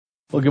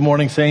Well, good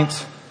morning,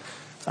 saints.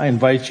 I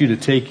invite you to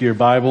take your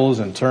Bibles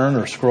and turn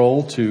or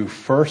scroll to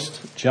 1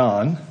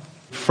 John.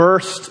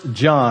 1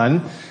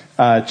 John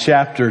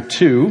chapter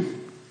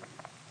 2.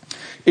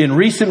 In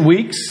recent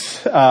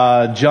weeks,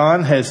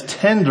 John has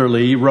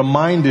tenderly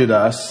reminded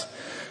us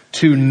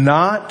to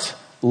not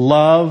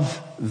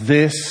love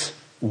this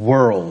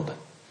world,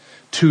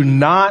 to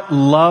not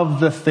love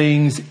the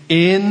things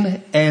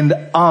in and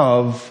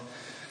of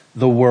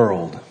the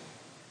world.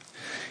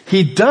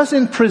 He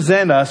doesn't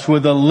present us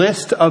with a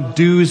list of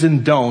do's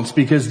and don'ts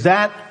because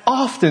that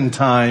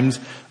oftentimes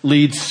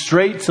leads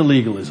straight to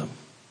legalism.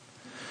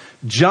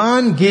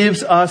 John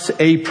gives us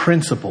a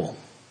principle.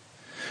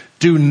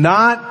 Do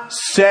not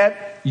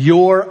set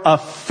your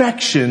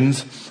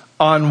affections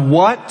on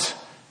what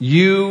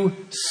you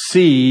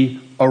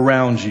see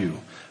around you.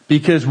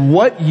 Because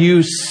what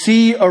you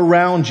see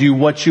around you,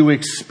 what you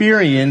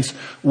experience,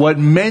 what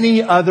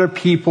many other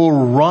people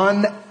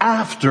run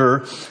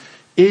after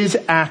is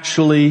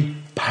actually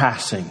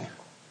passing.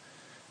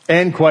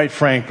 And quite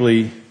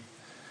frankly,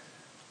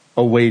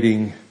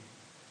 awaiting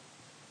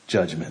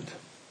judgment.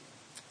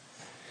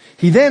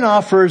 He then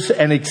offers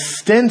an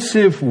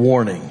extensive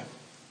warning.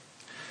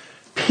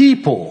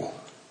 People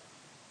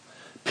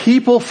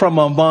from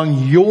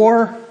among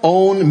your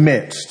own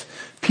midst,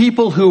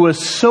 people who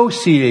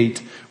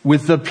associate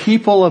with the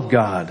people of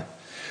God,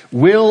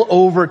 will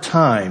over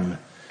time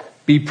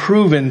be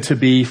proven to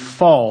be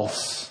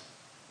false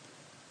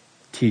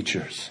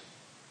teachers.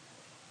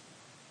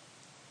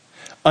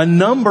 A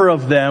number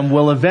of them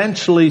will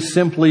eventually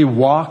simply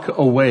walk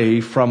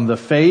away from the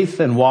faith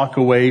and walk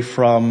away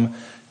from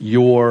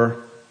your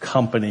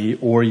company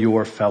or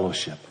your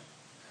fellowship,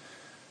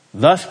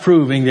 thus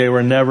proving they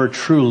were never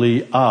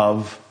truly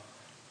of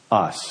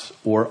us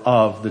or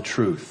of the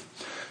truth.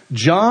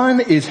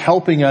 John is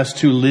helping us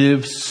to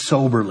live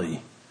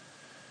soberly,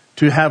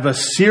 to have a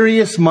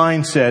serious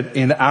mindset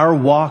in our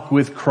walk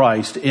with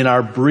Christ, in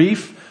our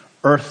brief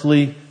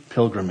earthly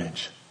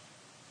pilgrimage.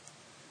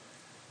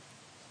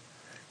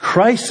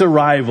 Christ's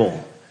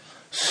arrival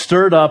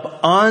stirred up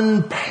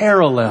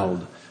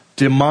unparalleled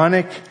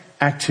demonic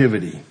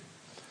activity.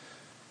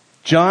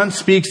 John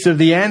speaks of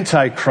the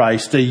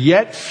Antichrist, a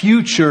yet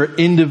future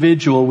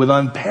individual with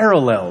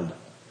unparalleled,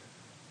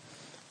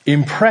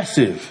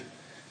 impressive,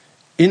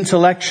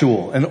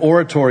 intellectual and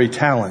oratory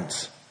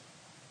talents.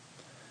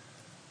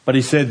 But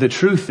he said the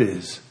truth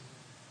is,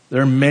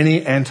 there are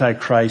many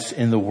antichrists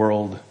in the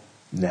world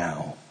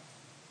now.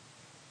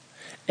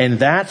 And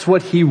that's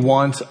what he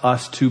wants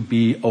us to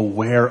be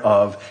aware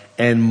of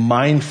and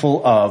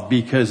mindful of,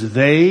 because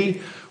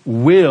they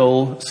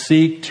will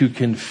seek to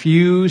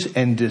confuse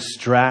and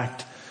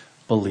distract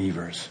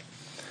believers.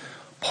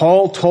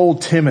 Paul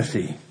told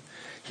Timothy,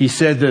 he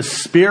said, the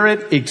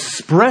Spirit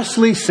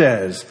expressly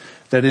says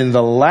that in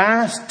the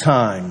last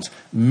times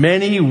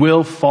many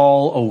will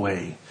fall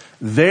away.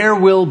 There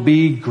will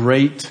be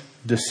great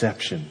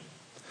deception.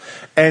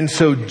 And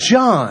so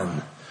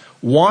John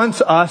wants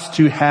us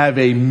to have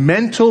a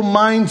mental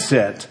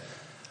mindset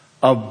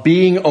of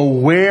being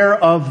aware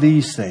of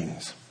these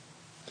things.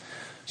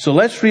 So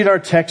let's read our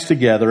text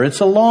together.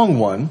 It's a long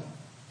one.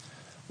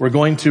 We're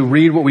going to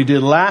read what we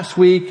did last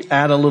week,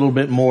 add a little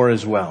bit more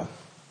as well.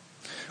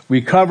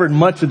 We covered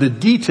much of the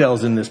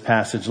details in this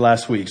passage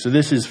last week. So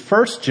this is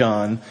 1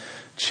 John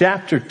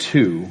chapter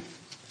 2,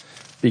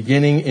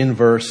 beginning in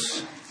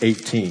verse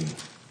 18.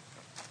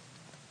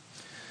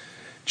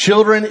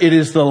 Children, it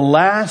is the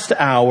last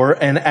hour,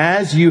 and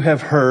as you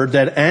have heard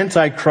that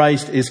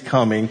Antichrist is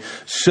coming,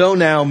 so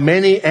now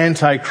many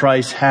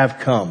Antichrists have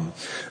come.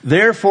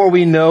 Therefore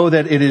we know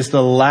that it is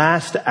the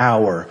last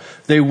hour.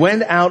 They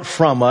went out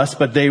from us,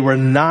 but they were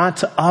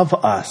not of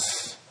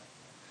us.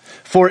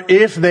 For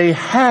if they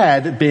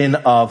had been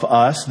of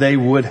us, they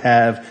would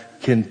have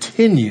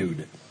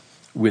continued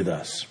with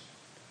us.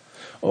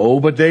 Oh,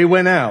 but they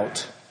went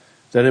out,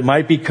 that it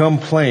might become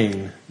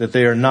plain that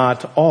they are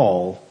not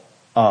all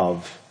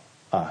of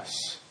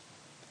us.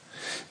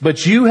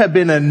 But you have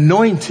been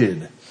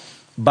anointed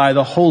by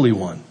the Holy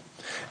One,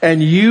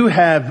 and you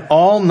have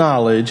all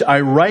knowledge.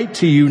 I write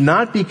to you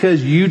not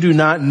because you do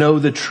not know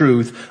the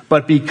truth,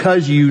 but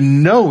because you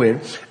know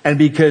it, and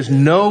because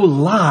no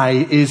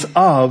lie is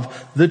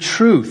of the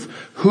truth.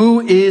 Who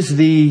is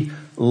the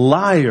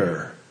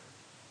liar?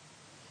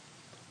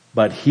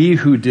 But he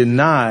who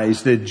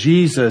denies that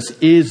Jesus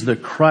is the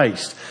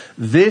Christ.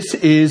 This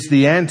is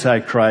the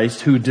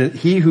Antichrist,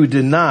 he who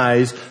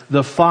denies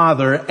the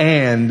Father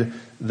and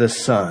the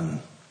Son.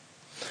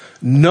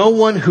 No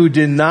one who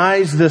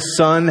denies the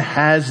Son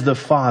has the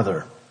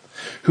Father.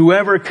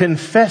 Whoever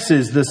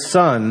confesses the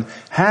Son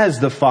has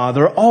the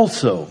Father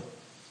also.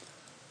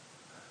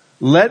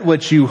 Let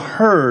what you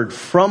heard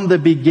from the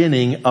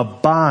beginning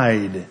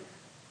abide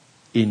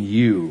in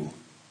you.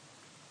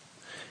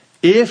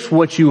 If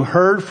what you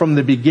heard from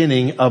the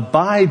beginning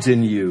abides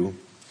in you,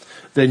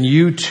 then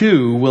you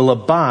too will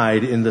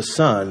abide in the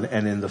Son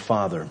and in the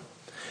Father.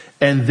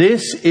 And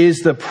this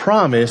is the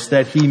promise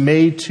that he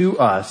made to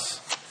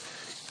us,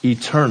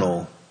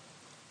 eternal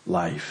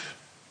life.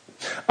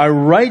 I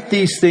write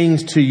these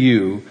things to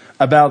you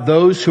about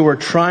those who are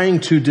trying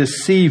to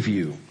deceive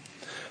you.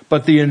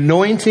 But the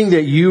anointing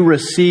that you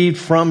received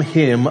from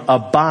him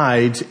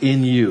abides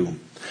in you.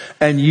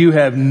 And you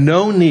have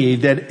no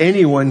need that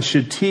anyone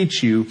should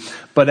teach you,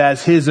 but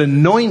as his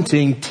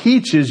anointing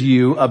teaches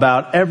you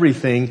about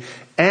everything,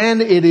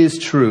 and it is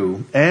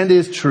true, and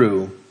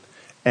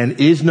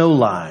is no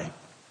lie,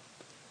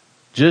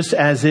 just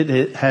as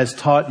it has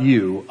taught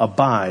you,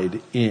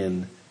 abide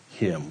in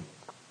him.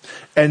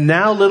 And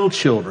now, little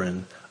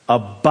children,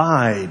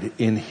 abide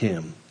in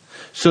him,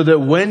 so that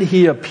when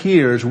he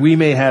appears, we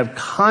may have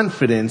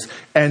confidence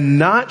and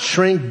not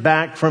shrink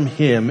back from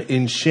him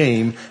in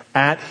shame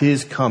at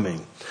his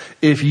coming.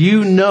 If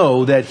you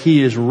know that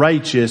he is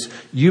righteous,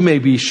 you may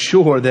be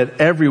sure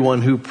that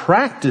everyone who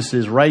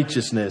practices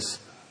righteousness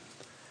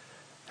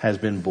has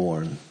been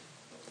born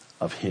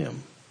of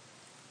him.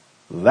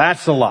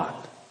 That's a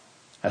lot.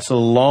 That's a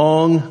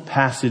long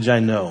passage, I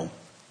know.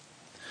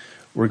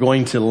 We're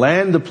going to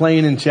land the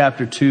plane in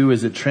chapter 2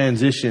 as it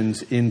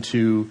transitions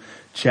into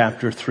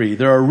chapter 3.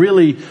 There are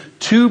really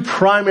two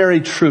primary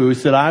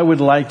truths that I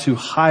would like to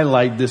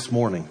highlight this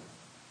morning.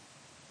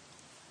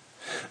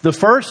 The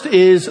first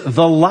is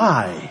the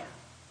lie,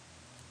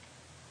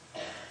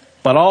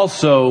 but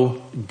also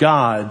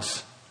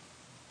God's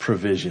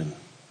provision.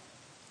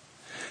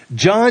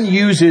 John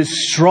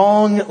uses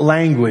strong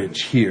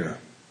language here.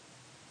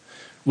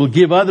 We'll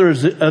give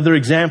other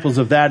examples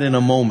of that in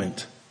a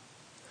moment.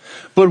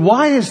 But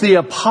why is the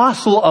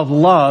apostle of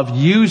love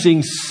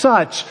using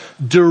such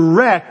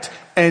direct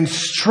and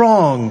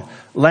strong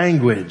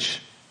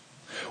language?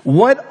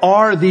 What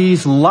are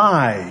these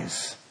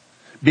lies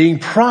being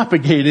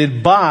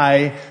propagated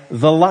by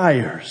the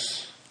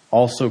liars,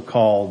 also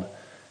called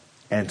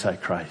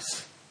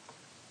antichrists?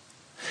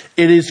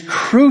 It is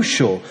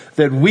crucial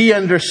that we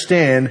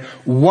understand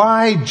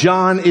why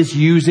John is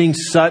using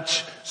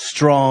such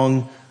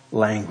strong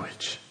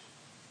language.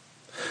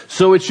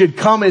 So it should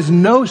come as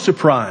no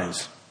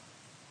surprise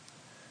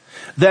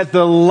that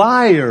the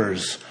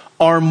liars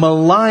are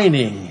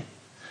maligning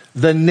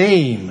the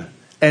name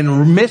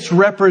and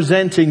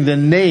misrepresenting the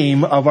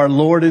name of our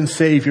Lord and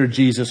Savior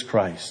Jesus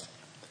Christ.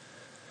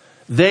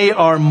 They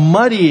are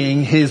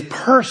muddying his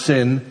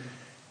person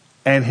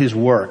and his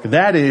work.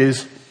 That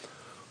is,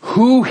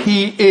 who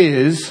he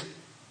is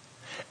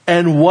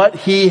and what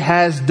he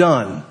has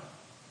done.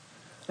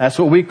 That's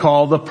what we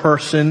call the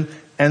person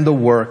and the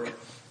work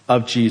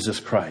of Jesus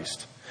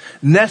Christ.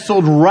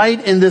 Nestled right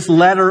in this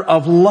letter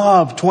of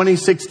love,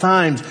 26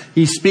 times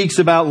he speaks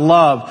about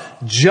love.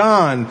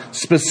 John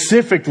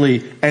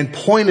specifically and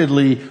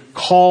pointedly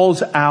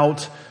calls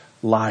out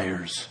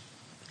liars.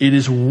 It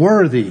is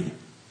worthy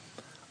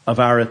of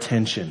our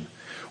attention.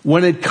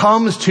 When it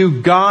comes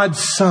to God's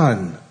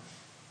Son,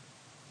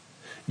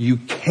 you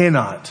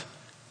cannot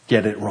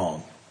get it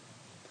wrong.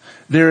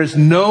 There is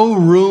no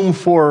room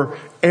for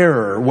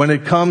error when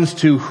it comes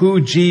to who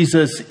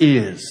Jesus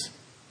is,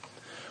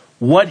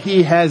 what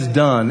he has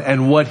done,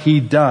 and what he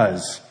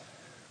does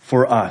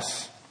for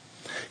us.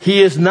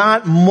 He is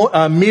not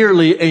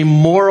merely a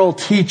moral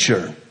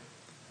teacher.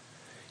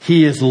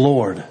 He is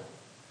Lord.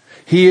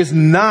 He is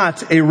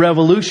not a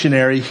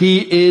revolutionary.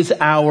 He is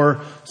our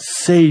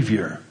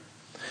Savior.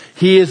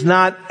 He is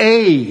not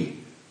a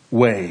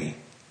way.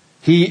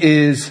 He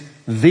is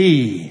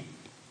the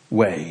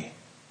way.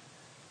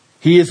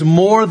 He is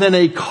more than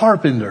a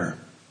carpenter.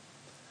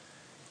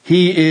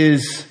 He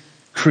is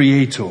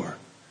Creator.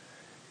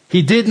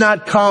 He did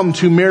not come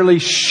to merely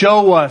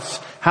show us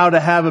how to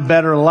have a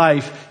better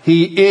life.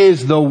 He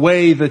is the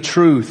way, the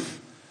truth,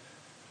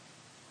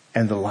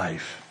 and the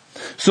life.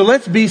 So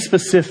let's be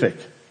specific.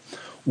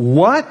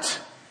 What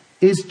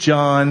is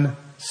John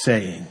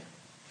saying?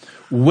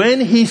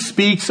 When he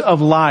speaks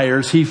of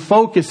liars, he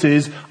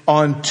focuses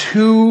on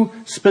two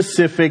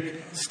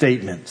specific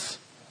statements.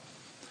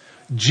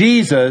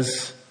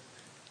 Jesus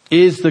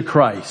is the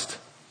Christ.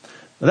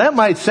 Now, that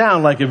might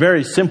sound like a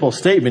very simple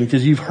statement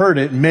because you've heard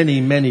it many,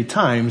 many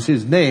times.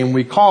 His name,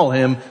 we call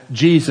him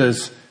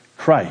Jesus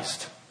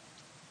Christ.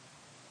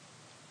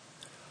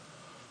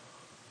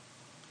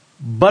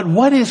 But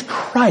what is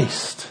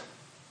Christ?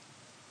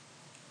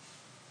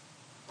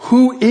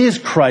 Who is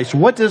Christ?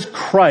 What does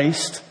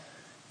Christ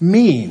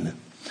mean?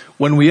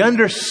 When we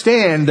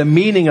understand the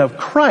meaning of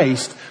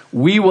Christ,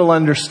 we will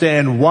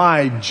understand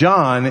why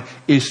John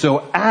is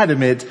so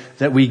adamant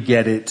that we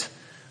get it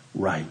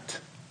right.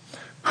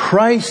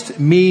 Christ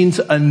means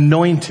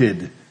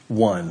anointed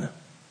one.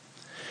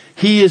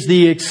 He is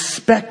the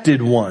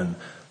expected one,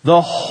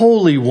 the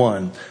holy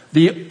one,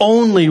 the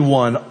only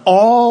one.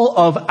 All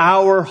of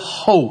our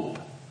hope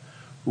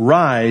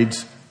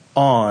rides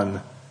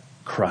on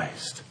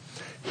Christ.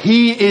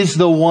 He is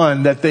the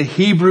one that the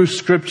Hebrew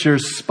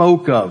Scriptures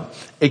spoke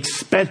of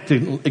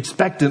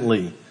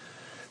expectantly,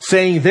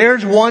 saying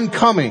there's one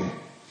coming.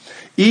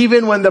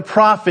 Even when the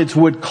prophets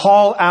would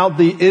call out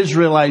the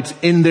Israelites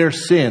in their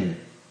sin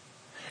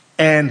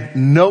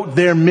and note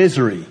their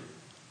misery,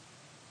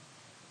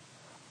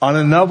 on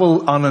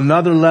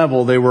another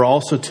level, they were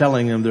also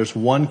telling them there's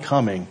one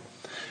coming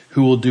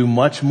who will do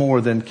much more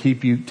than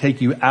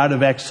take you out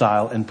of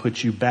exile and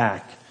put you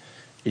back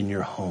in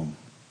your home.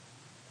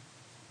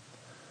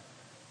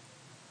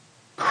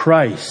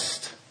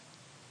 Christ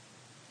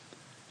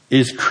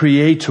is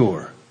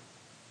Creator,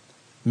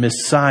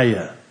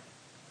 Messiah,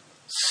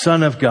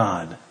 Son of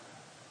God,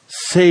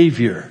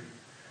 Savior,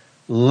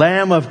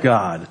 Lamb of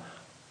God.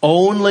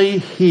 Only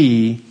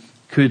He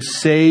could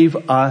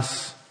save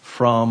us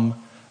from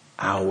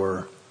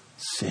our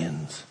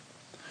sins.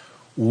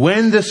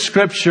 When the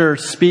Scripture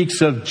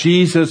speaks of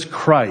Jesus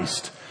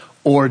Christ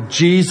or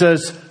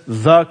Jesus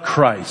the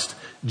Christ,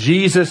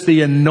 Jesus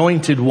the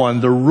Anointed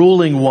One, the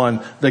ruling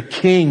one, the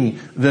King,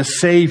 the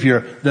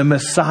Savior, the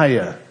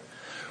Messiah,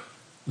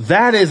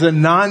 that is a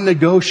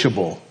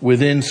non-negotiable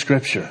within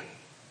Scripture.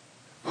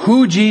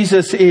 Who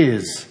Jesus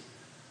is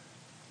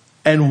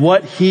and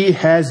what He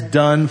has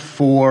done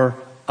for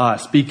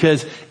us.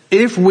 Because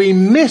if we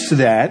miss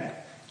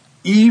that,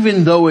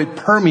 even though it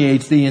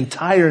permeates the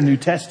entire New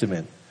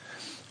Testament,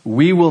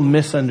 we will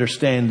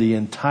misunderstand the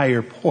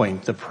entire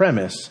point, the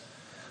premise,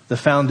 the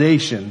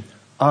foundation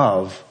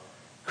of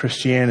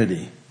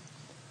Christianity,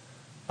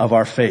 of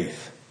our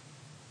faith.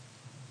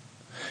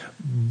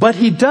 But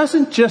He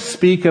doesn't just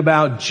speak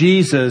about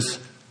Jesus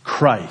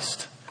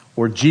Christ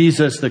or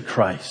Jesus the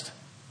Christ.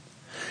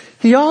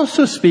 He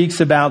also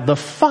speaks about the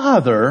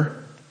Father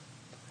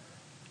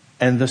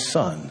and the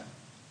Son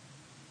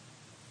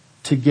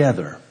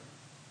together.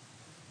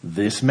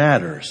 This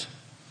matters.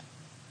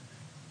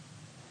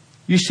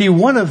 You see,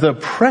 one of the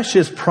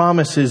precious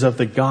promises of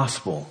the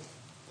gospel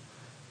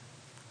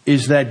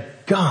is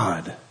that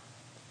God,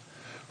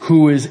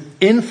 who is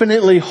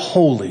infinitely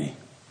holy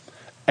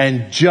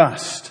and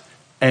just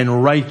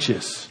and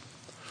righteous,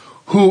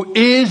 who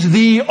is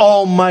the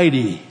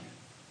Almighty,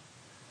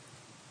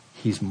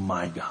 He's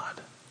my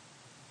God.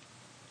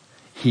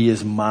 He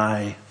is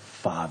my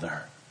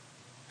Father.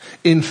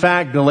 In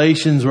fact,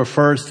 Galatians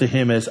refers to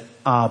Him as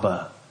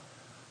Abba,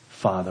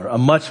 Father, a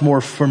much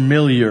more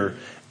familiar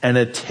and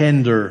a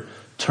tender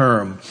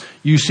term.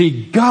 You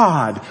see,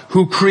 God,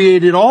 who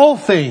created all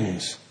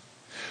things,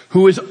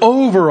 who is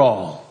over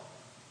all,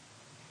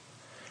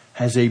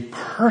 has a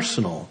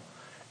personal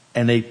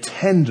and a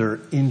tender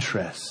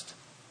interest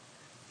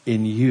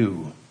in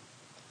you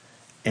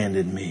and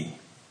in me.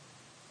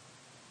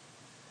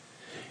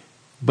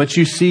 But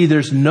you see,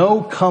 there's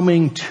no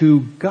coming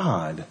to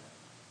God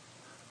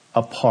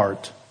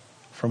apart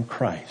from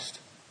Christ.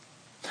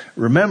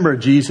 Remember,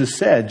 Jesus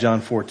said,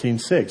 John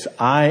 14:6,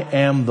 I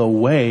am the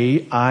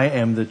way, I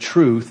am the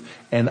truth,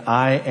 and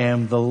I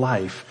am the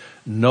life.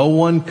 No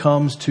one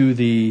comes to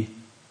the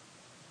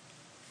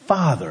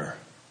Father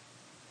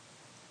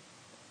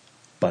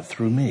but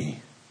through me.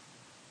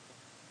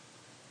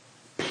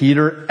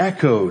 Peter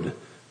echoed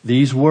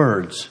these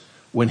words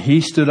when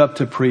he stood up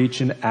to preach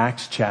in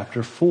Acts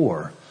chapter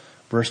 4,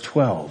 verse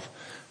 12.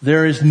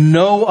 There is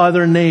no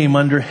other name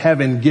under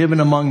heaven given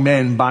among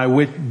men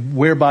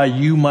whereby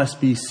you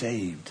must be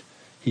saved,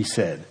 he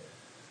said.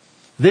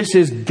 This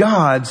is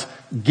God's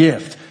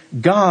gift,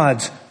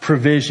 God's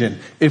provision.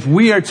 If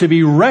we are to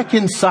be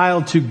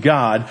reconciled to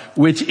God,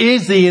 which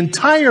is the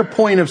entire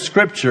point of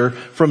Scripture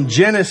from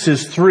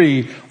Genesis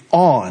 3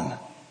 on,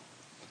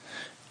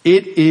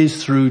 it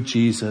is through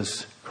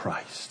Jesus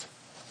Christ,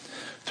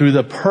 through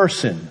the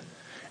person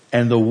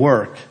and the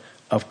work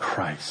of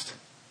Christ.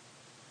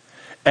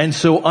 And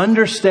so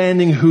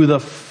understanding who the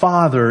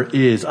Father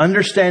is,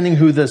 understanding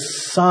who the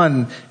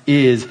Son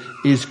is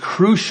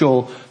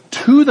crucial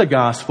to the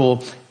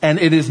gospel, and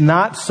it is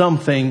not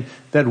something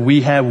that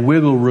we have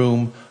wiggle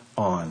room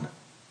on.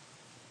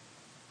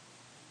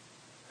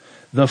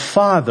 The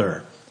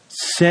Father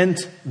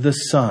sent the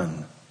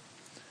Son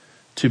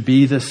to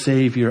be the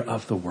Savior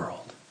of the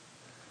world.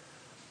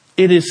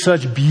 It is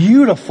such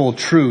beautiful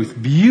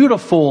truth,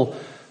 beautiful.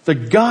 The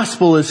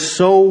gospel is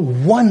so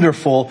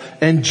wonderful.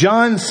 And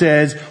John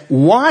says,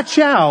 watch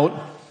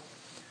out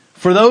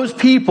for those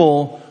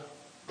people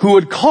who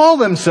would call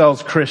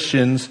themselves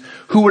Christians,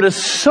 who would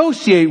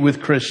associate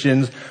with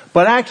Christians,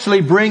 but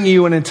actually bring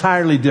you an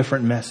entirely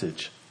different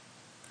message.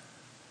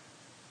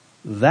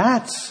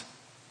 That's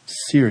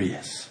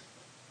serious.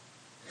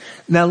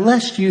 Now,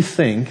 lest you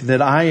think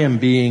that I am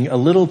being a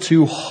little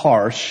too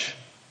harsh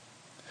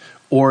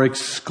or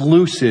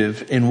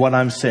exclusive in what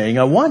I'm saying,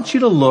 I want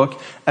you to look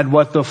at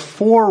what the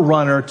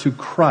forerunner to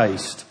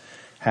Christ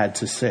had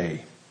to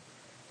say.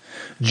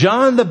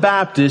 John the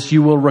Baptist,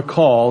 you will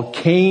recall,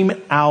 came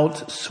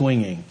out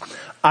swinging.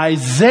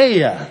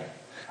 Isaiah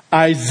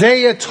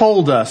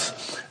told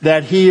us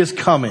that he is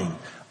coming.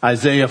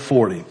 Isaiah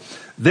 40.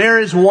 There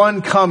is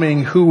one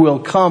coming who will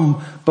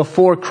come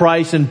before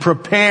Christ and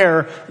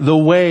prepare the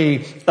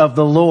way of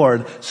the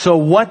Lord. So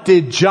what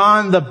did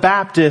John the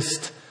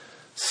Baptist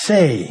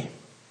say?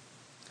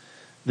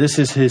 This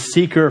is his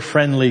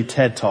seeker-friendly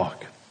TED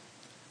Talk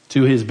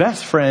to his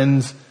best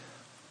friends,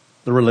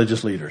 the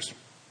religious leaders.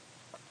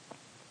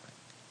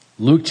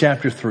 Luke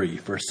chapter 3,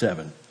 verse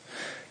 7.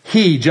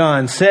 He,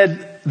 John,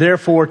 said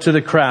therefore to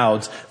the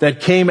crowds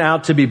that came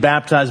out to be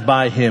baptized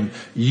by him,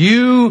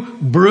 "You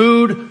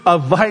brood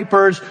of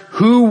vipers,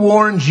 who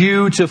warned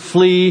you to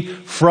flee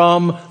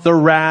from the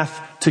wrath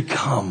to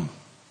come?"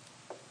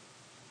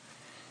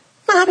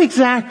 Not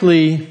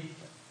exactly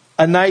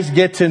a nice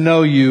get to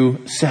know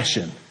you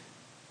session.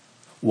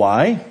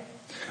 Why?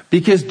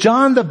 Because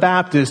John the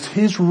Baptist,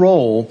 his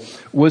role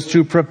was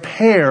to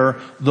prepare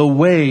the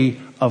way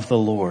of the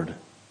Lord.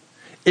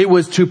 It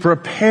was to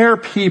prepare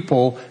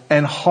people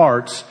and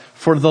hearts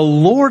for the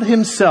Lord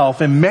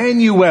himself,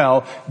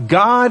 Emmanuel,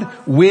 God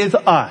with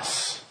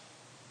us,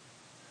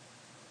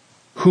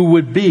 who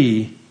would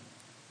be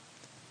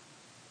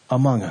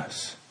among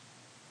us.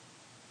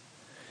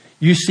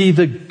 You see,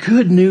 the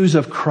good news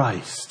of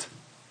Christ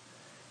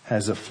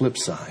has a flip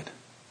side.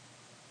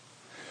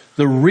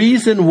 The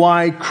reason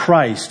why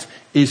Christ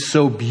is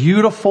so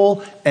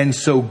beautiful and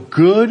so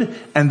good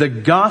and the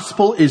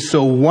gospel is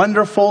so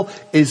wonderful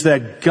is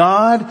that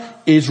God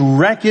is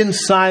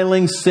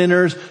reconciling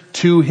sinners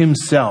to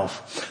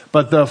himself.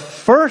 But the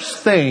first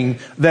thing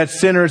that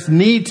sinners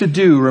need to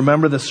do,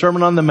 remember the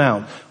Sermon on the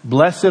Mount,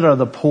 blessed are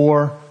the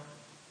poor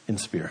in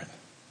spirit.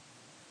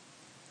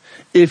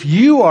 If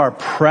you are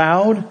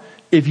proud,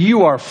 if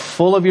you are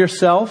full of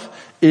yourself,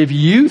 if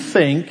you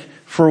think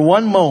for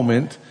one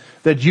moment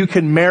that you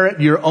can merit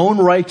your own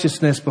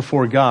righteousness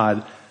before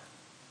God,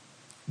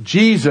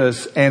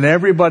 Jesus and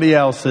everybody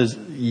else says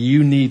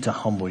you need to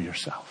humble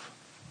yourself.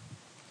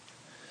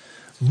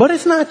 But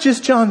it's not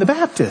just John the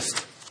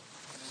Baptist.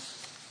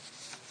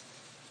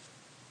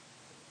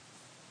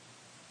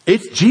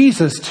 It's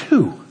Jesus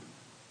too.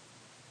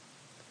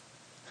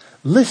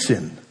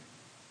 Listen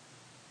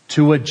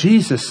to what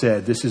Jesus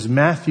said. This is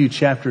Matthew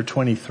chapter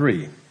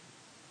 23.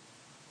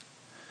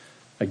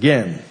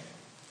 Again,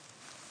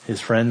 his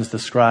friends, the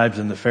scribes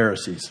and the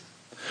Pharisees.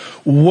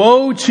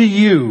 "Woe to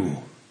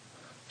you,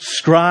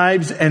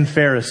 scribes and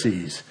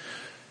Pharisees,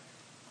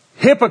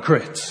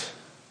 hypocrites!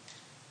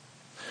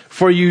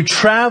 For you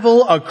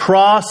travel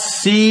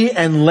across sea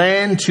and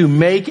land to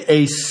make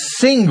a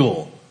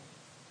single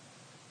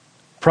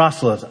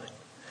proselyte.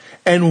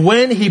 And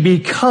when he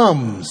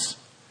becomes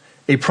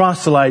a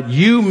proselyte,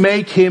 you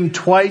make him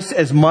twice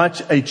as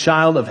much a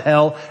child of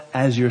hell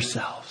as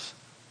yourselves."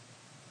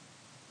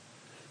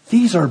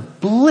 These are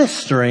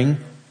blistering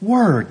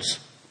words.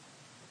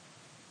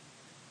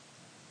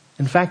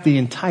 In fact, the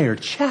entire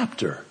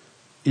chapter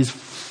is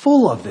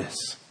full of this.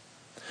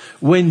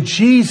 When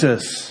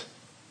Jesus,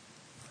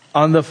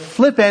 on the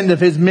flip end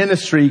of his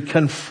ministry,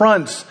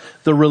 confronts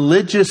the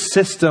religious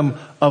system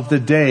of the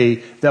day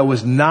that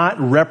was not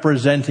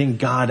representing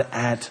God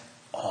at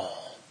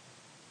all.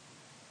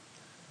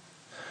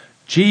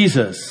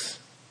 Jesus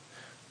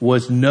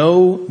was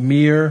no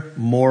mere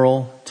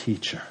moral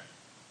teacher.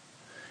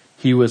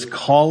 He was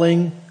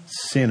calling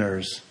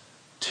sinners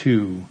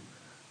to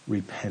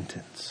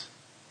repentance.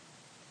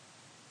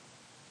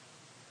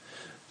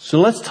 So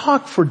let's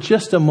talk for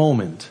just a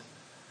moment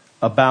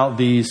about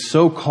these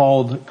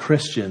so-called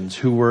Christians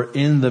who were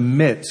in the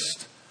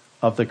midst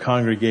of the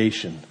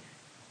congregation.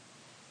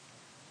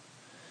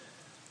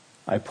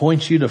 I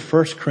point you to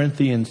 1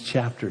 Corinthians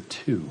chapter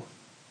 2.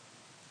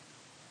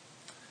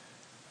 I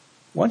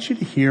want you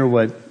to hear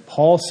what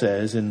Paul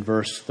says in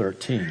verse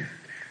 13.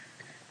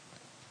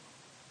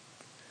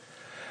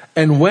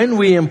 "And when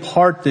we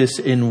impart this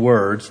in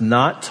words,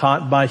 not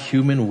taught by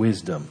human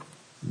wisdom,"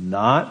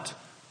 not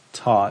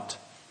taught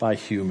by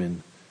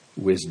human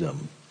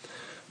wisdom,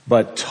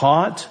 "but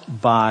taught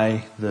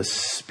by the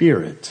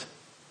Spirit,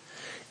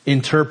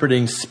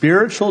 interpreting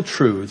spiritual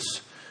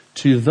truths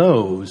to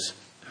those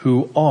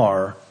who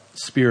are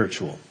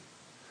spiritual.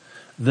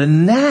 The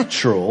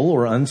natural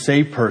or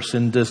unsaved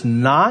person does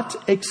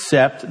not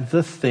accept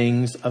the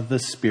things of the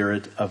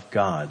Spirit of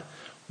God."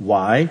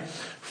 Why?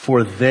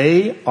 "For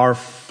they are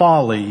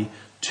folly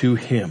to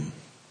him.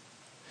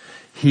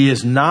 He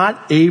is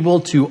not able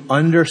to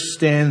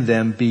understand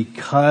them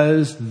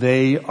because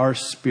they are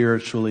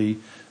spiritually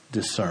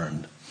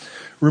discerned."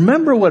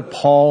 Remember what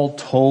Paul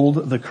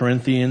told the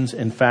Corinthians,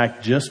 in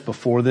fact, just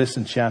before this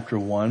in chapter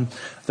 1,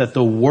 that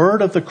the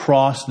word of the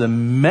cross, the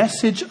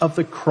message of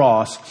the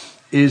cross,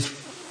 is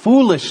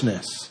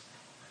foolishness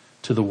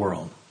to the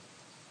world.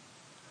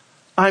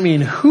 I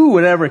mean, who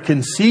would ever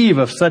conceive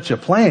of such a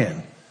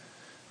plan?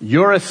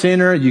 You're a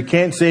sinner, you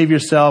can't save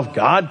yourself,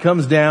 God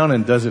comes down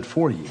and does it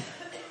for you.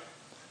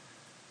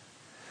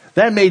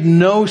 That made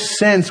no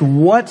sense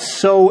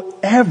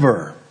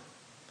whatsoever.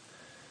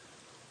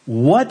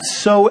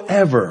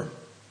 Whatsoever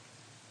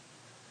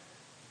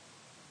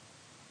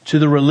to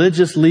the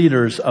religious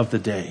leaders of the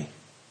day.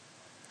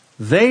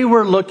 They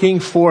were looking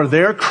for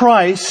their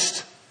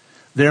Christ,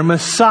 their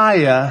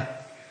Messiah,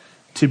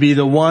 to be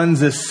the one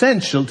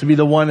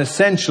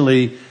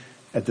essentially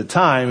at the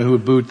time who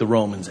would boot the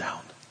Romans out.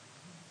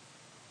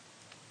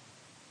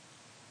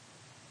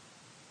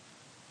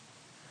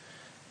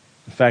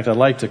 In fact, I'd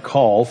like to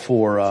call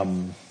for a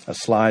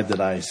slide that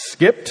I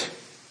skipped,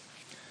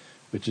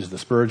 which is the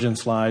Spurgeon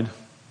slide.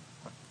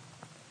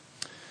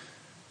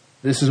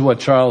 This is what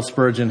Charles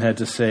Spurgeon had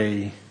to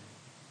say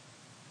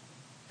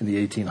in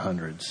the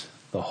 1800s.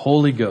 The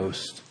Holy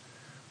Ghost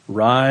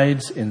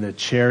rides in the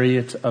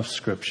chariot of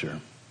Scripture,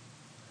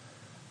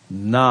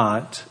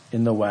 not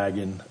in the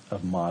wagon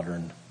of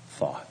modern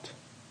thought.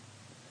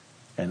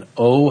 And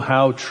oh,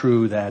 how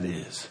true that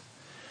is.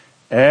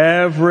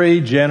 Every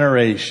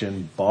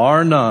generation,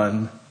 bar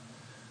none,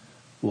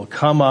 will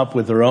come up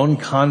with their own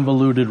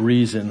convoluted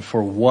reason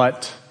for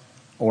what,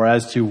 or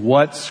as to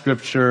what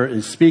Scripture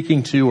is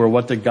speaking to, or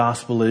what the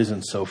gospel is,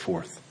 and so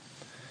forth.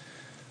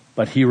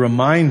 But he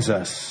reminds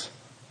us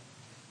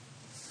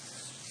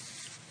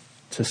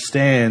to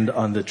stand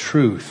on the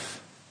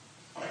truth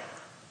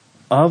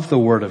of the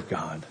Word of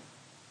God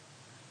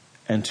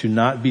and to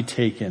not be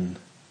taken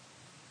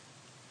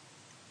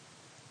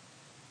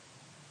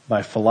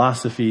by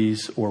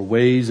philosophies or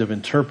ways of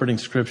interpreting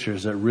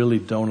Scriptures that really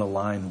don't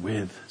align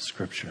with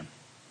Scripture.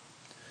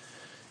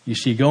 You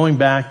see, going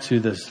back to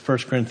this 1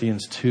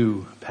 Corinthians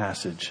 2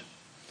 passage,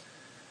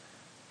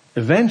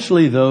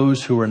 eventually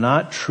those who are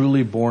not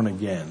truly born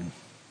again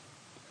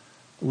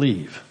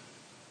leave.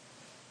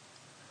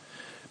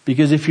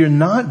 Because if you're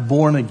not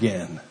born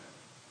again,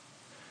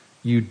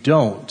 you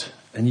don't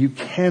and you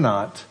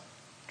cannot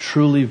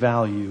truly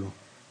value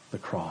the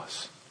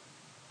cross.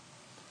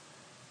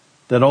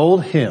 That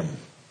old hymn,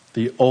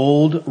 the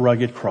old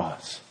rugged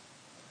cross.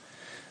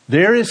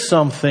 There is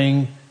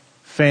something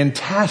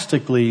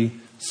fantastically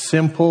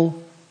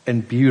simple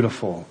and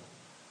beautiful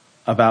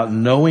about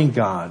knowing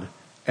God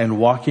and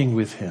walking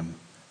with Him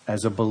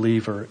as a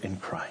believer in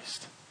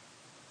Christ.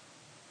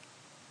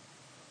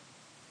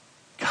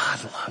 God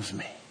loves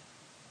me.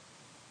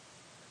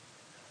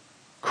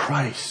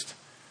 Christ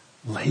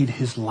laid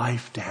His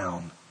life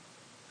down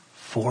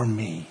for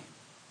me.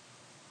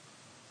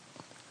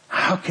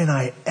 How can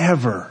I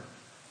ever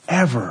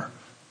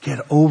get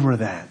over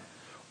that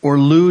or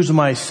lose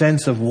my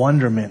sense of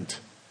wonderment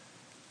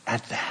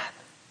at that?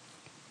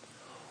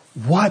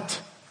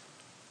 What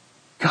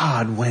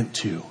God went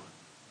to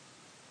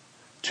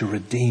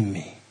redeem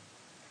me,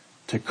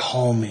 to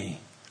call me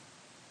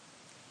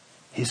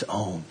His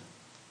own.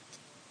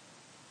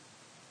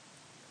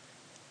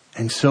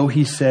 And so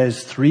He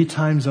says 3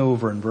 times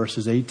over in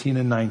verses 18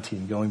 and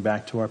 19, going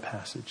back to our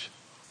passage,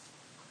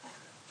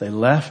 they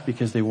left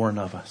because they weren't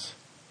of us.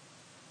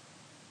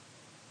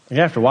 And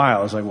after a while,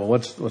 I was like, well,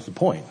 what's the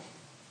point?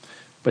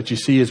 But you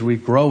see, as we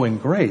grow in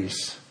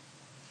grace,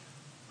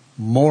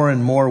 more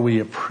and more we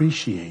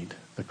appreciate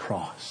the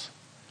cross.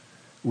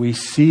 We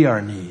see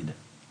our need.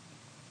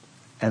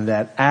 And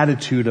that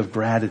attitude of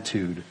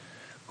gratitude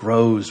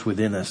grows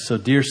within us. So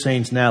dear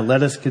saints, now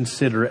let us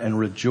consider and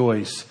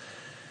rejoice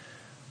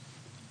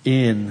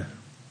in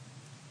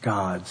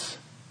God's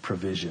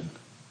provision.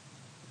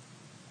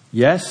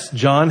 Yes,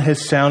 John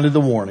has sounded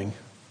the warning.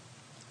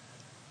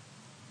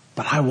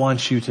 But I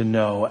want you to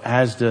know,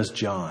 as does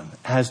John,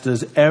 as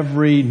does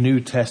every New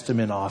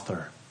Testament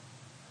author,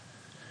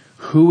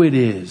 who it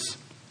is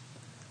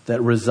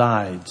that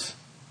resides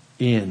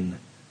in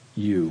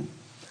you.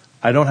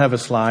 I don't have a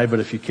slide, but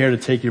if you care to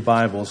take your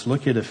Bibles,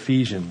 look at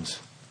Ephesians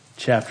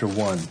chapter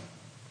 1.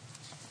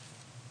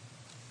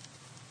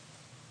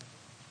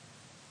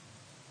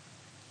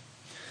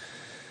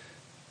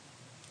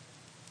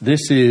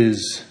 This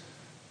is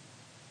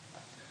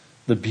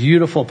the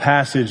beautiful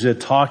passage that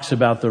talks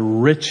about the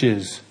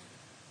riches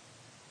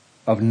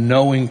of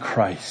knowing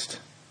Christ.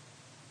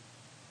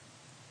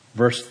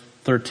 Verse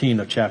 13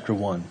 of chapter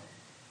 1.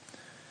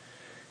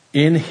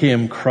 In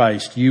Him,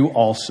 Christ, you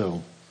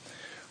also,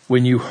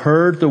 when you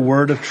heard the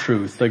word of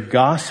truth, the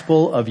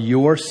gospel of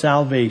your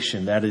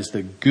salvation, that is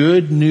the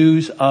good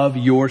news of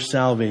your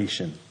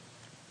salvation,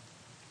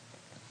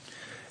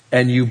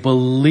 and you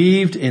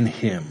believed in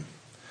Him,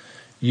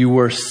 you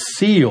were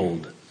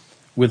sealed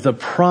with the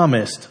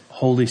promised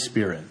Holy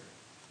Spirit,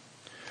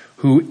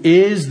 who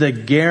is the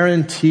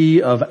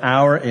guarantee of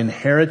our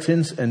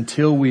inheritance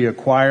until we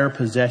acquire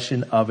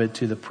possession of it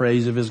to the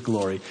praise of His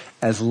glory.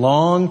 As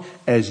long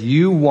as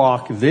you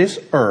walk this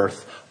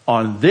earth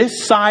on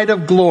this side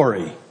of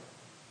glory,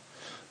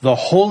 the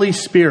Holy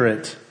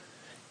Spirit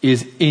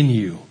is in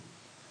you.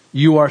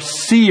 You are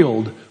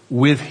sealed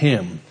with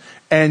Him.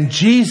 And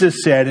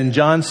Jesus said in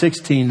John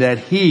 16 that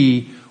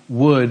He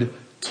would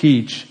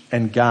teach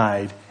and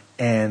guide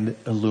and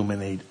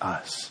illuminate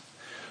us.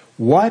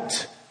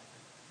 What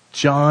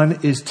John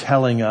is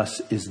telling us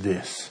is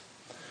this.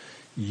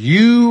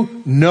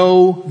 You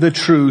know the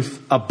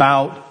truth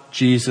about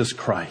Jesus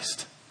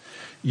Christ.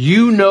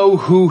 You know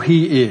who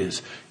He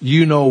is.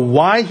 You know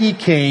why He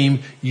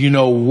came. You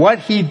know what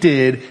He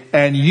did.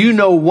 And you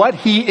know what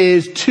He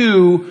is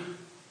to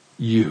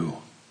you.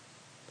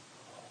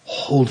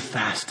 Hold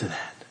fast to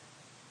that.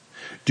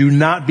 Do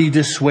not be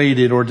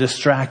dissuaded or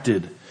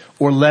distracted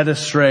or led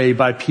astray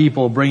by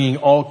people bringing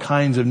all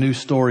kinds of new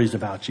stories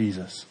about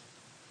Jesus.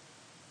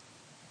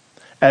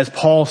 As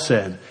Paul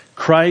said,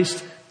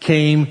 Christ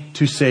came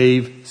to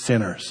save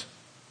sinners.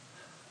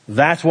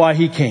 That's why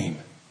He came.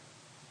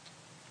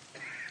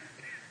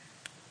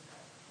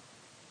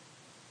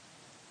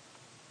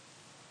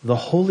 The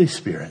Holy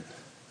Spirit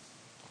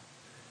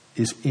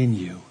is in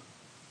you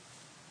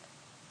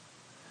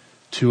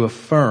to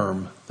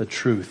affirm the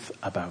truth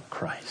about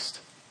Christ.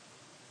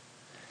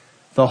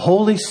 The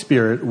Holy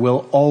Spirit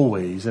will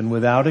always and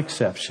without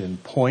exception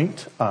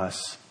point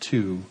us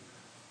to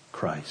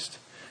Christ.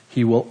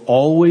 He will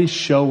always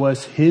show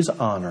us His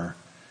honor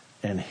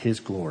and His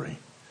glory.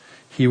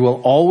 He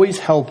will always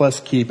help us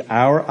keep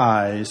our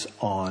eyes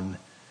on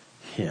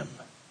Him.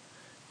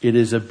 It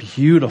is a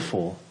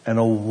beautiful and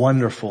a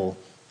wonderful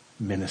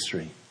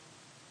ministry.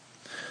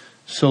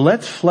 So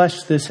let's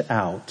flesh this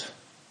out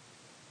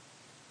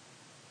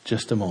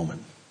just a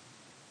moment.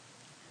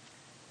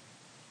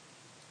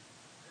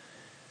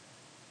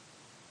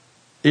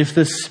 If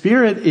the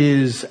Spirit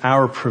is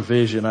our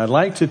provision, I'd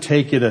like to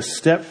take it a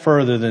step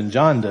further than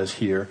John does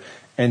here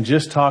and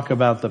just talk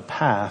about the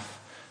path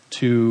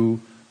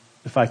to,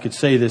 if I could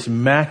say this,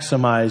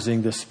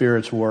 maximizing the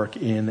Spirit's work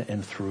in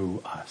and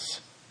through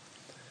us.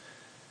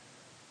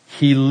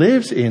 He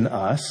lives in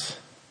us,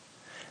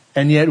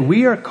 and yet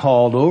we are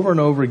called over and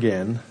over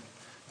again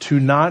to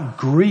not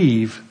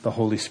grieve the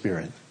Holy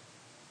Spirit,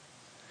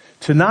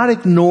 to not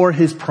ignore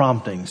His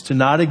promptings, to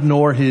not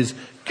ignore His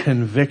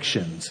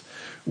convictions.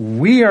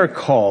 We are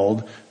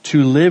called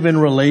to live in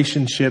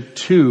relationship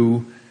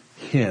to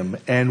Him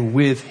and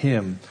with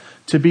Him,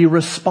 to be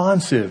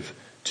responsive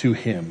to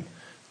Him,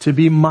 to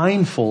be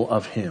mindful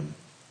of Him,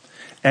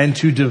 and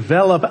to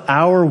develop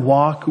our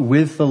walk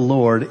with the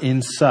Lord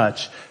in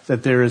such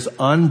that there is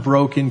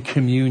unbroken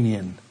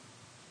communion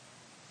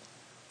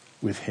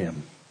with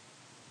Him.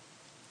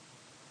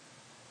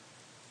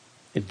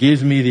 It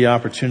gives me the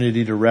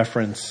opportunity to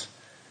reference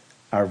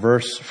our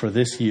verse for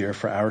this year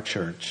for our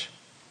church,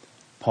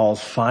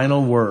 Paul's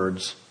final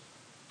words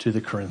to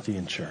the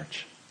Corinthian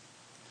church.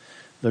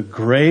 The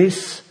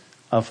grace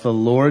of the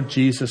Lord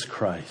Jesus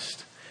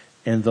Christ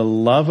and the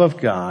love of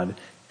God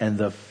and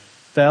the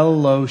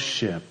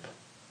fellowship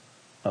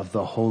of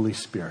the Holy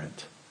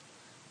Spirit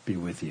be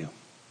with you.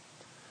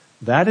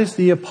 That is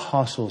the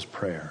apostles'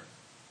 prayer.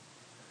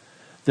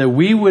 That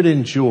we would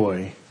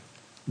enjoy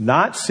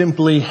not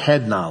simply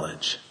head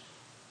knowledge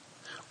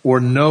or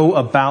know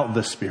about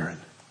the Spirit,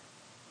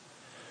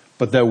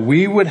 but that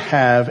we would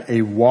have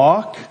a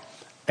walk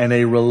and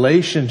a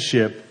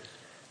relationship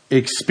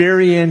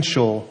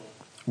experiential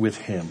with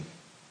Him.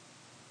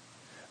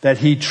 That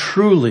He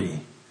truly,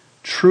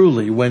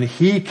 when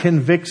He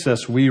convicts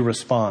us, we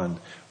respond.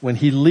 When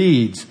He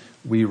leads,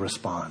 we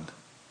respond.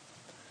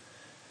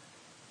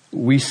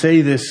 We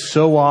say this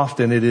so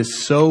often, it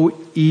is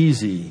so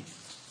easy.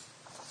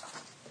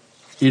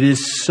 It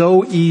is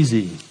so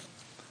easy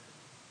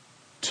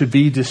to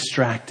be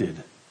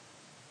distracted,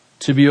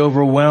 to be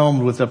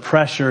overwhelmed with the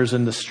pressures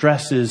and the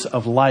stresses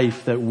of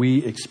life that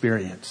we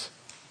experience.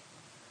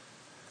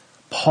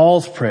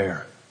 Paul's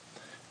prayer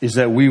is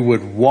that we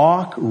would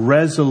walk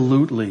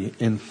resolutely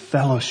in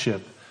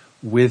fellowship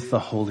with the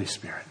Holy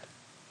Spirit.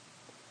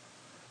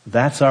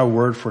 That's our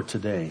word for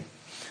today.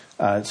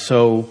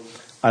 So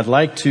I'd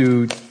like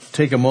to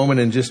take a moment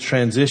and just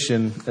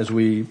transition as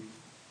we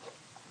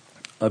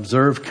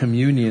observe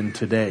communion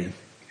today.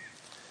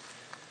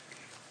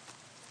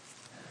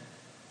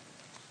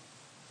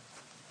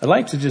 I'd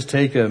like to just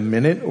take a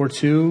minute or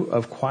two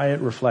of quiet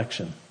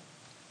reflection.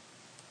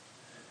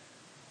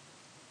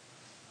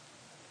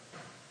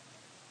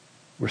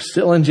 We're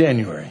still in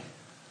January,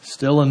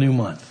 still a new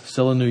month,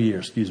 still a new year,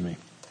 excuse me.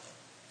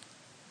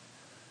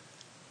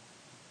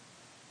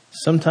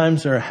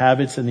 Sometimes there are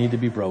habits that need to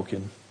be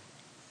broken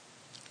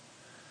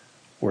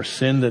or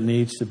sin that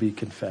needs to be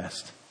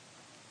confessed.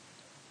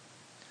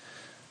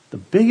 The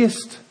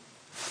biggest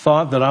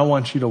thought that I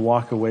want you to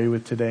walk away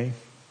with today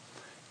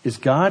is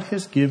God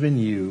has given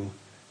you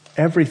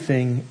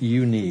everything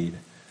you need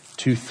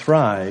to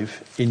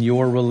thrive in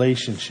your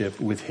relationship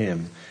with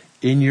Him,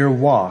 in your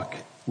walk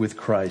with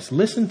Christ.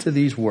 Listen to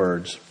these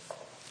words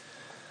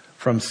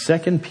from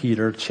 2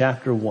 Peter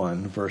chapter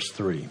 1, verse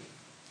 3.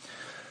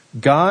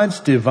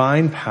 God's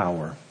divine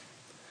power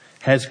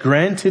has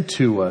granted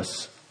to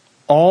us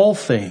all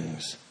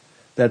things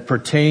that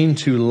pertain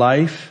to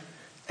life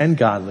and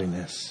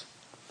godliness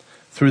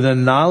through the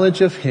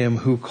knowledge of Him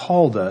who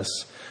called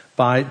us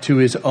to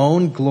His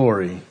own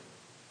glory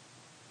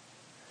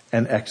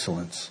and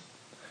excellence,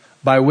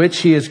 by which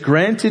He has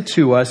granted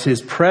to us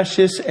His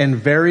precious and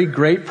very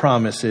great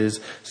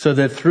promises, so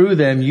that through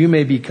them you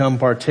may become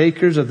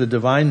partakers of the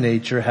divine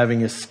nature,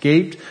 having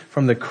escaped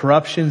from the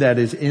corruption that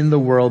is in the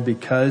world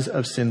because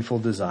of sinful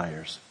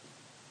desires.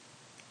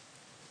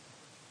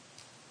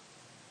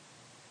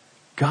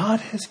 God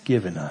has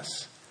given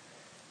us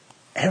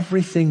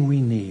everything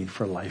we need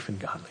for life and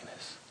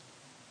godliness.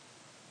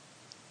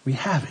 We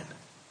have it.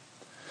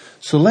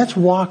 So let's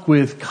walk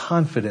with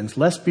confidence.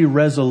 Let's be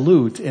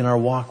resolute in our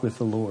walk with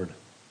the Lord.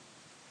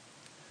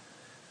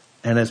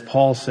 And as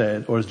Paul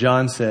said, or as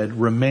John said,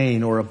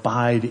 remain or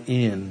abide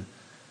in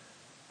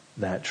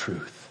that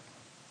truth.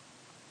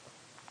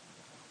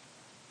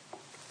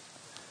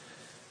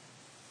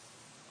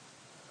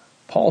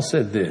 Paul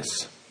said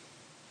this,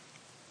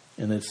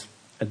 and it's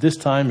at this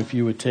time, if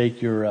you would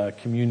take your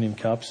communion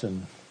cups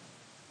and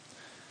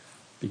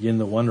begin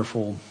the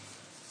wonderful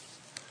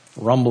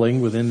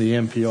rumbling within the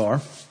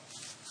NPR.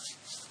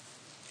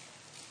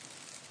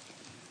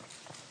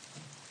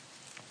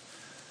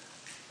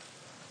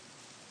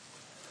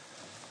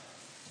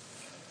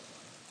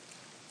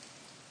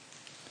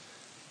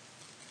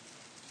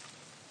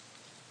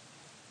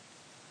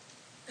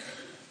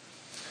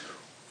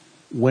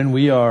 When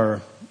we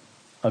are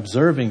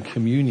observing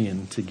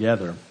communion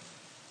together,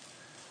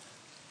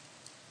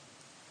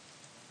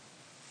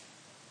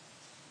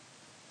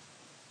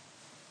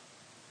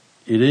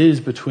 it is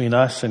between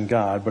us and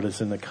God, but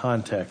it's in the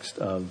context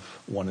of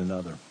one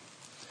another.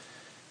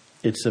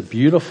 It's a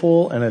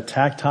beautiful and a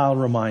tactile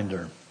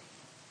reminder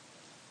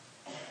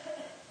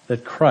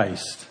that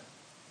Christ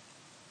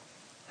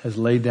has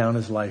laid down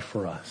his life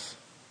for us.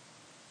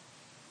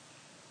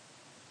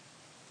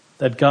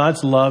 That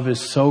God's love is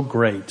so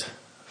great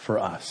for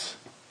us.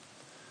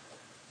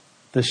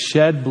 The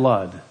shed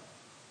blood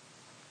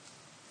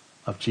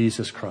of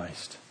Jesus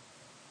Christ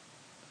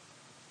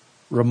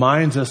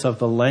reminds us of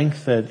the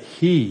length that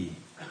he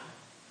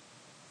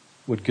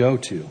would go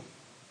to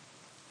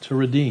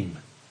redeem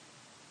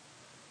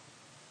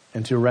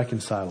and to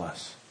reconcile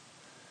us.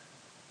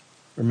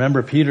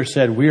 Remember, Peter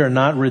said, we are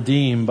not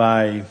redeemed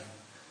by,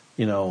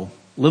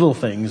 little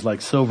things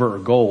like silver or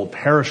gold,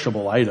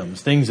 perishable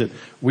items, things that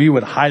we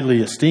would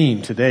highly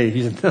esteem today.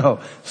 He said,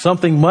 no,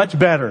 something much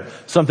better,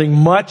 something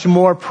much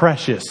more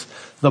precious,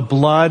 the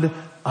blood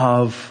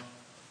of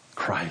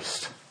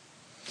Christ.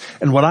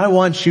 And what I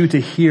want you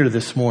to hear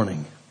this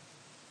morning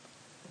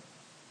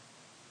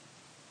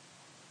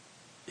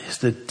is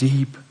the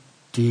deep,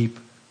 deep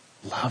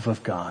love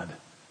of God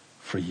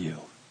for you.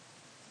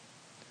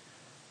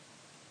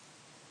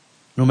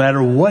 No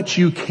matter what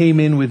you came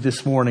in with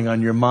this morning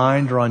on your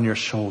mind or on your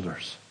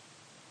shoulders,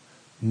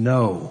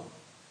 know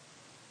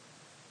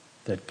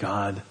that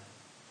God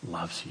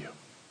loves you.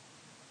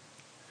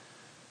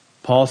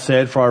 Paul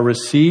said, for I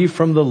received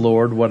from the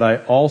Lord what I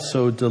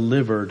also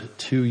delivered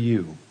to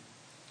you.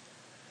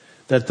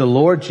 That the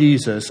Lord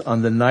Jesus,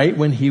 on the night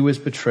when he was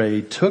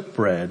betrayed, took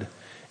bread,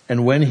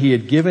 and when he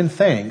had given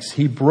thanks,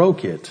 he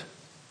broke it.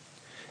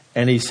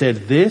 And he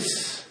said,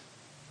 this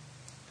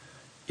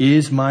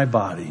is my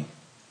body,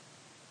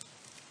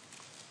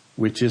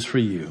 which is for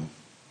you.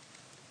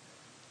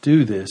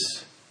 Do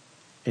this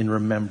in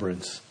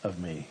remembrance of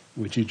me.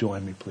 Would you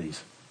join me,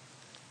 please?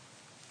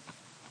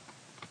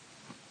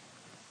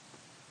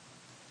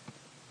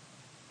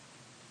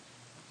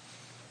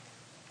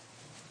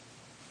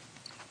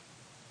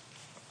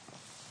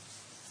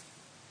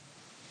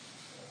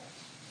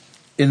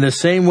 In the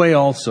same way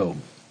also,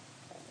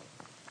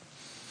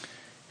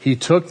 he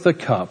took the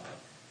cup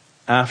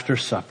after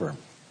supper.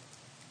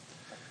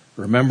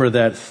 Remember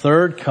that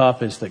third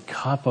cup is the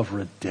cup of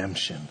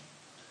redemption,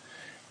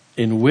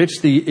 in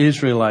which the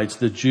Israelites,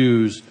 the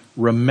Jews,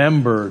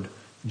 remembered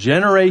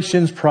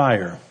generations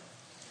prior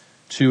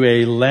to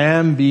a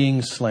lamb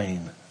being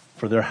slain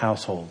for their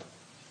household.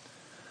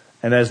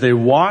 And as they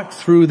walked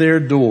through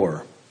their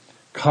door,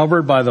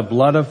 covered by the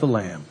blood of the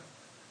lamb,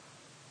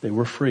 they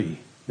were free.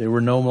 They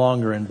were no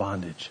longer in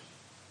bondage.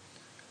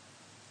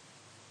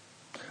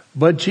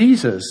 But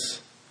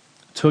Jesus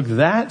took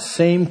that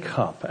same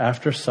cup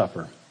after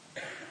supper,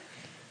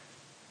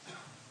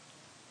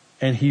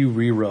 and he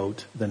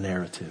rewrote the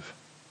narrative.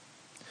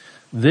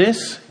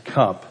 This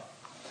cup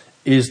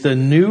is the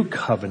new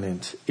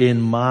covenant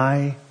in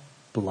my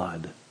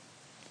blood.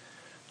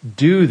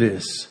 Do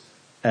this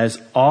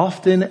as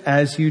often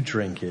as you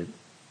drink it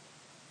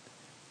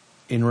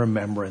in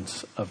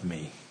remembrance of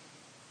me.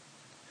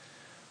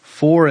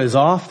 For as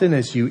often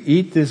as you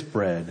eat this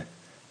bread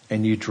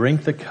and you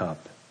drink the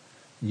cup,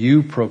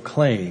 you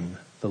proclaim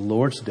the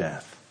Lord's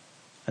death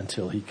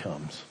until he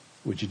comes.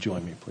 Would you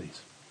join me,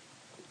 please?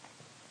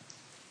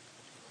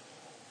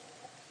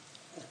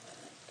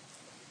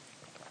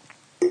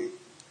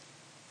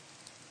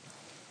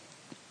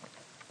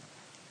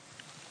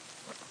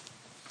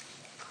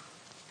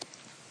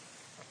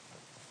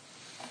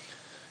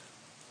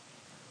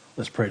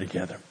 Let's pray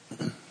together.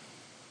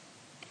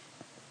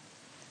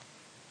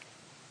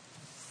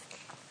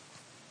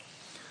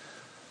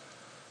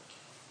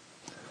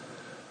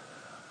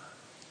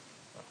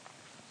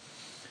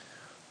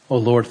 Oh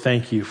Lord,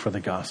 thank you for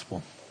the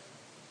gospel.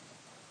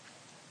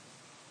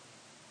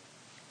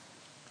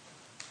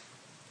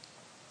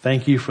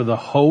 Thank you for the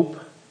hope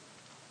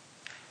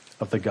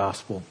of the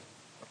gospel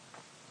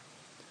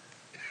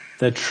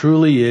that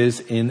truly is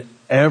in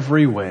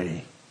every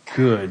way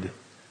good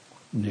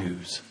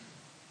news.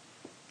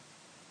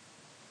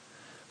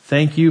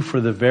 Thank you for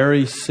the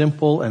very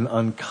simple and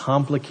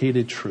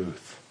uncomplicated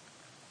truth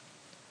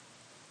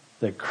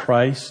that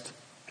Christ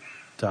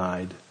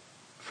died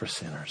for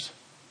sinners.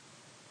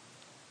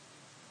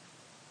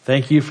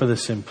 Thank you for the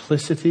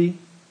simplicity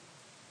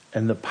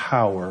and the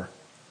power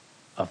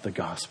of the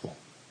gospel.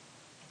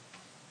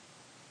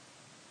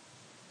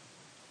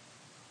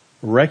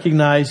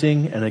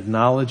 Recognizing and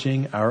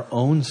acknowledging our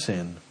own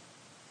sin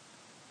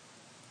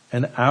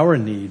and our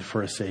need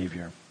for a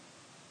Savior,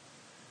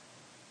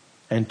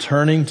 and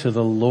turning to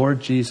the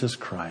Lord Jesus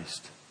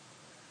Christ,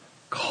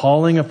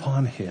 calling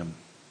upon him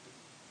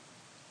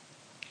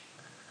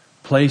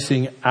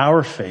placing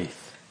our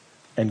faith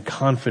and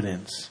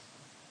confidence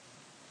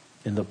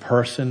in the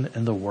person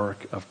and the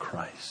work of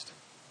Christ.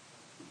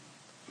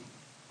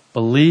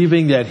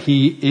 Believing that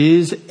He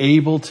is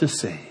able to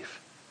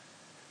save,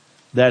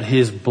 that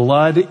His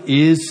blood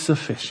is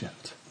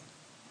sufficient,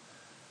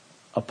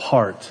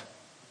 apart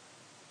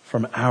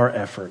from our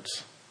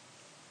efforts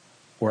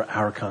or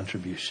our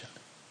contribution.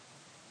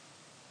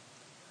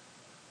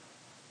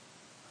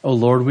 Oh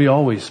Lord, we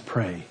always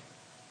pray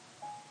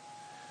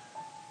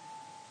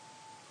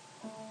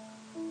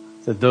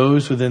that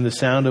those within the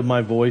sound of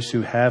my voice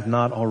who have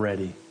not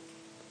already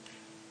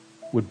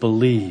would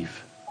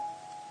believe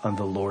on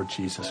the Lord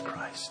Jesus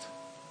Christ.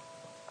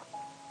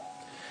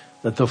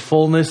 That the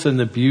fullness and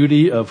the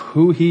beauty of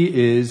who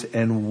He is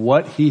and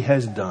what He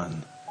has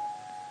done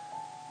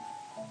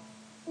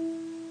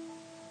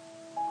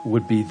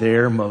would be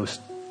their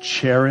most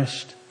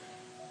cherished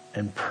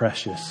and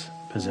precious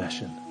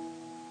possession.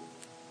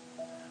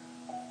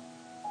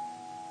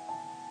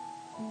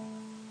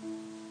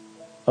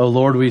 Oh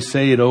Lord, we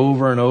say it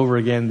over and over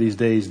again these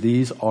days.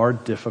 These are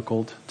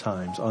difficult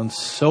times on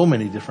so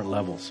many different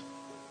levels.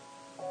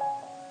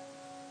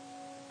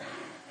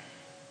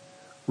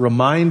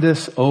 Remind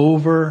us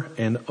over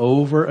and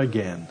over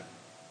again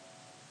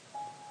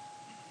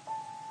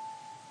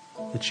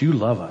that You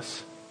love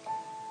us.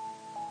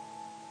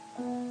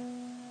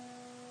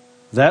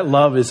 That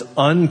love is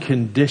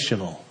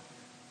unconditional.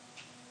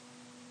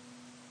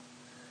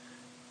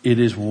 It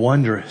is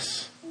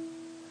wondrous.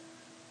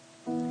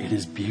 It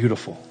is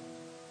beautiful.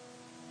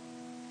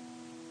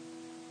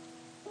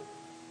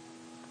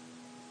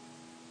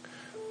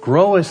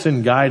 Grow us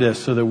and guide us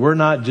so that we're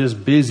not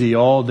just busy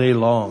all day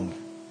long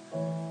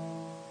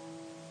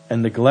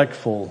and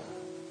neglectful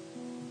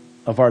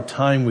of our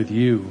time with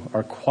You,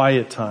 our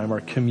quiet time,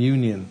 our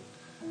communion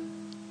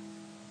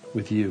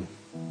with You,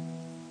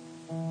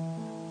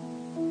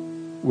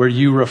 where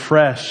You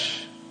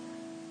refresh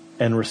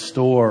and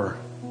restore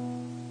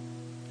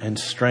and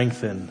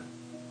strengthen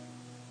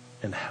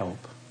and help.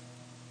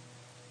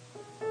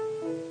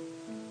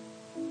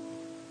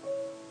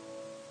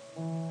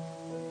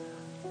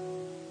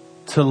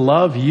 To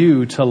love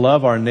You, to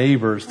love our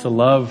neighbors, to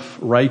love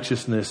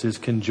righteousness is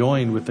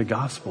conjoined with the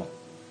gospel.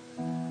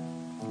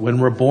 When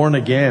we're born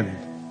again,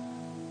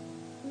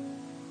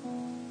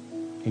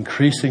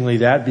 increasingly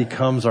that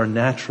becomes our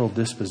natural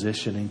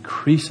disposition.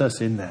 Increase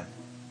us in that.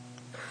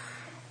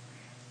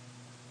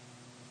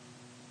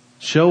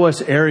 Show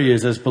us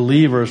areas as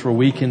believers where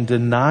we can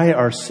deny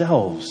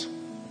ourselves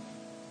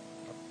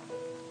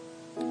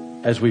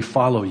as we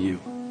follow You.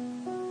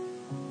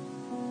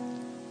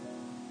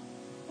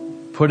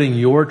 Putting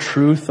Your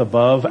truth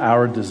above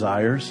our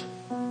desires.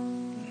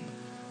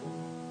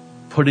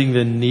 Putting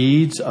the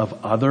needs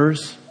of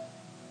others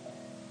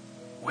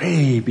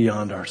way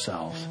beyond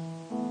ourselves.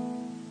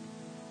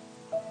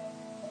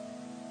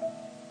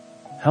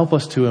 Help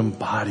us to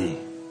embody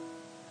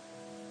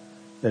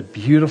that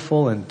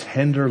beautiful and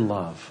tender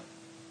love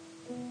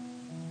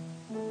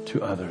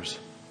to others.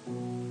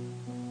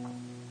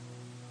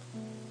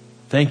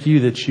 Thank You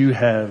that You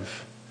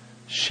have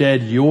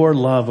shed Your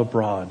love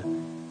abroad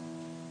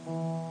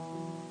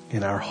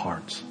in our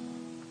hearts.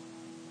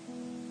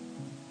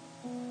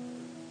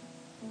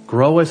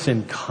 Grow us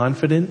in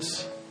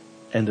confidence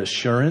and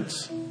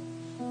assurance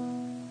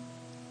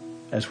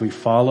as we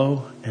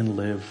follow and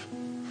live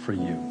for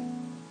You.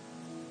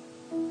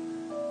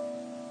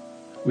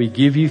 We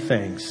give You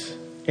thanks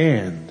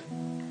and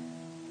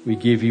we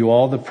give You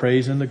all the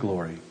praise and the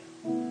glory.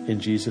 In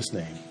Jesus'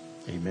 name,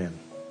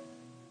 amen.